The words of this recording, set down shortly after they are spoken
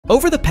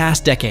Over the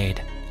past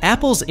decade,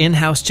 Apple's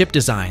in-house chip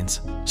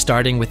designs,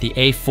 starting with the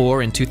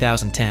A4 in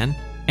 2010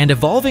 and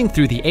evolving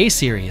through the A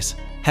series,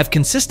 have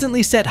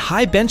consistently set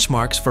high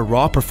benchmarks for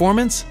raw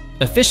performance,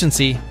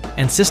 efficiency,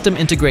 and system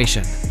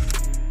integration.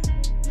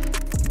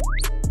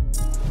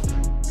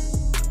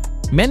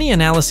 Many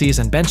analyses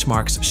and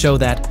benchmarks show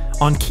that,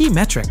 on key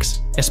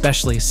metrics,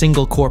 especially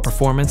single-core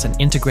performance and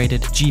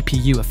integrated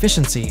GPU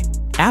efficiency,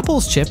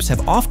 Apple's chips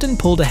have often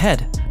pulled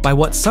ahead by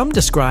what some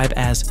describe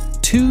as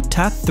 2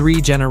 to 3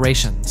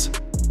 generations,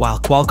 while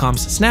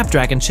Qualcomm's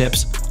Snapdragon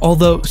chips,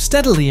 although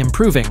steadily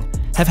improving,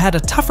 have had a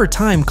tougher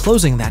time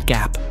closing that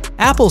gap.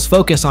 Apple's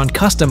focus on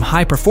custom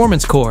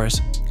high-performance cores,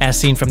 as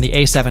seen from the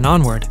A7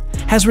 onward,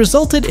 has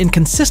resulted in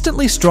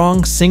consistently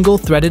strong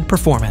single-threaded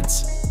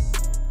performance.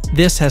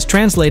 This has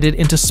translated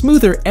into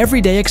smoother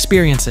everyday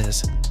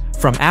experiences,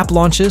 from app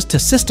launches to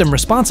system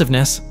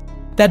responsiveness,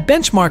 that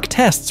benchmark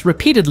tests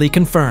repeatedly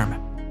confirm.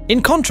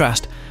 In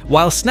contrast,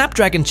 while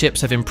Snapdragon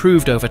chips have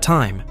improved over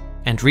time,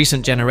 and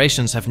recent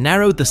generations have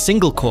narrowed the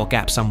single-core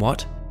gap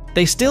somewhat,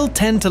 they still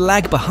tend to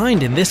lag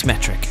behind in this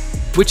metric,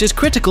 which is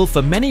critical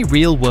for many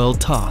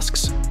real-world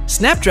tasks.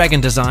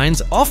 Snapdragon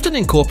designs often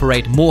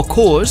incorporate more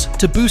cores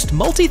to boost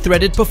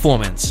multi-threaded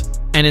performance,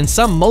 and in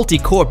some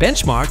multi-core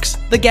benchmarks,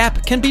 the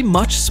gap can be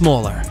much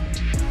smaller.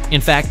 In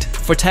fact,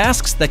 for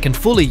tasks that can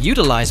fully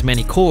utilize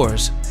many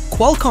cores,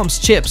 Qualcomm's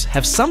chips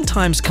have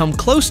sometimes come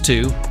close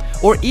to,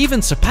 or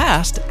even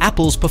surpassed,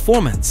 Apple's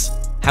performance.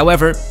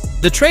 However,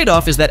 the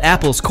trade-off is that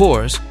Apple's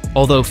cores,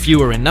 although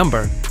fewer in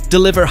number,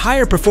 deliver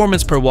higher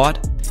performance per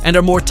watt and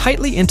are more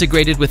tightly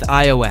integrated with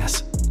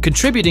iOS,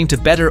 contributing to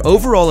better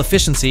overall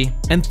efficiency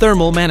and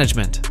thermal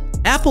management.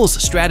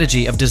 Apple's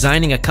strategy of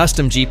designing a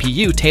custom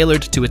GPU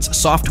tailored to its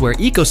software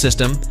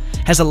ecosystem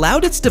has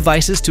allowed its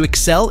devices to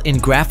excel in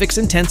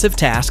graphics-intensive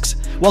tasks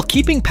while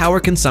keeping power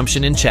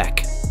consumption in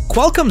check.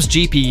 Qualcomm's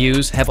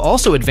GPUs have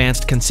also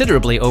advanced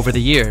considerably over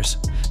the years,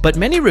 but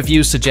many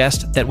reviews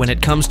suggest that when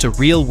it comes to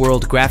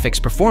real-world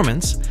graphics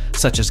performance,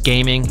 such as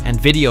gaming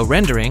and video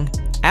rendering,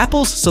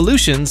 Apple's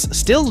solutions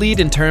still lead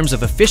in terms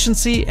of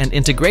efficiency and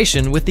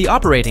integration with the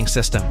operating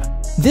system.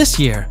 This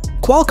year,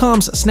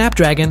 Qualcomm's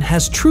Snapdragon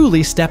has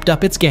truly stepped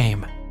up its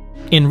game.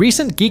 In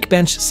recent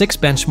Geekbench 6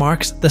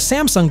 benchmarks, the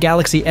Samsung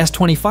Galaxy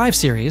S25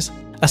 series,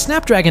 a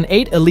Snapdragon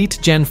 8 Elite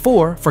Gen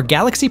 4 for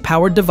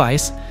Galaxy-powered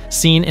device,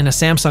 seen in a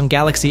Samsung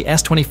Galaxy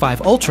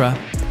S25 Ultra,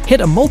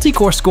 hit a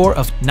multi-core score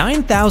of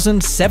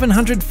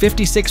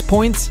 9,756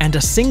 points and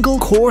a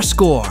single-core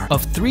score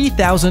of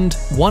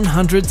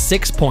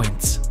 3,106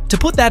 points. To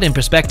put that in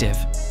perspective,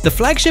 the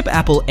flagship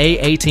Apple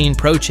A18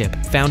 Pro chip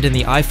found in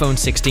the iPhone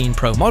 16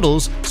 Pro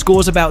models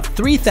scores about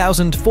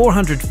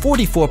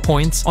 3,444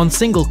 points on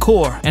single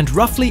core and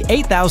roughly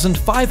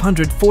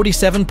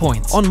 8,547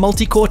 points on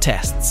multi-core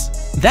tests.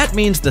 That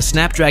means the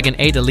Snapdragon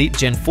 8 Elite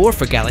Gen 4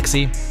 for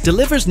Galaxy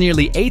delivers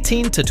nearly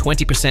 18 to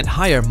 20%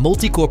 higher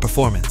multi-core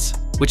performance,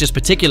 which is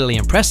particularly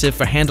impressive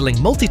for handling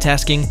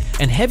multitasking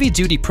and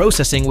heavy-duty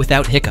processing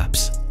without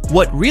hiccups.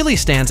 What really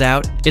stands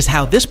out is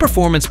how this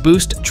performance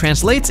boost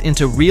translates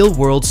into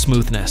real-world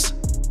smoothness.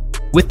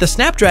 With the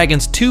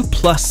Snapdragon's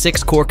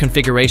 2+6 core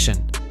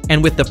configuration,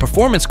 and with the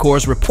performance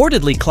cores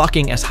reportedly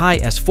clocking as high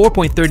as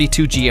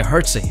 4.32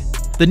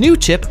 GHz, the new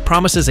chip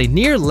promises a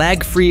near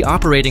lag-free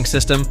operating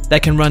system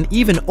that can run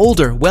even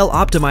older,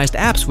 well-optimized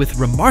apps with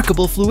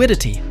remarkable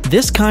fluidity.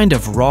 This kind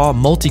of raw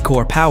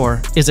multi-core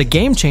power is a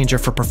game-changer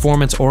for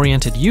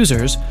performance-oriented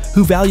users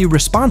who value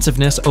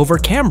responsiveness over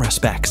camera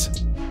specs.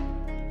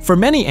 For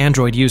many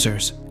Android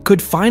users,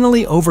 could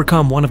finally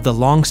overcome one of the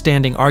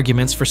long-standing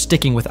arguments for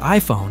sticking with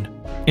iPhone,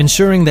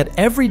 ensuring that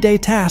everyday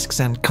tasks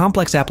and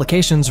complex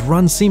applications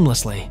run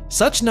seamlessly.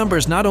 Such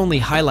numbers not only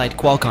highlight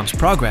Qualcomm's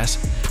progress,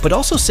 but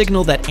also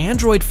signal that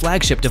Android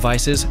flagship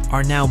devices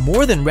are now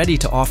more than ready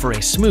to offer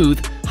a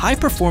smooth,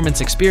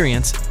 high-performance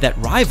experience that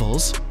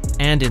rivals,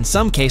 and in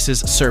some cases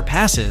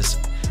surpasses,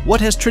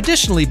 what has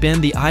traditionally been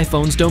the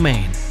iPhone's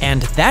domain.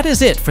 And that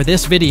is it for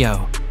this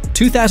video.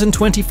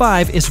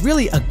 2025 is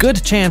really a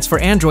good chance for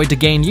Android to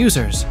gain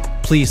users.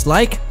 Please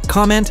like,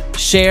 comment,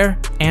 share,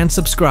 and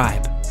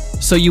subscribe,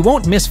 so you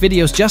won't miss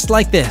videos just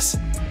like this.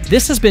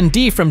 This has been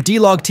D from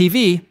D-Log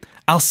TV.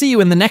 I'll see you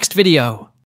in the next video.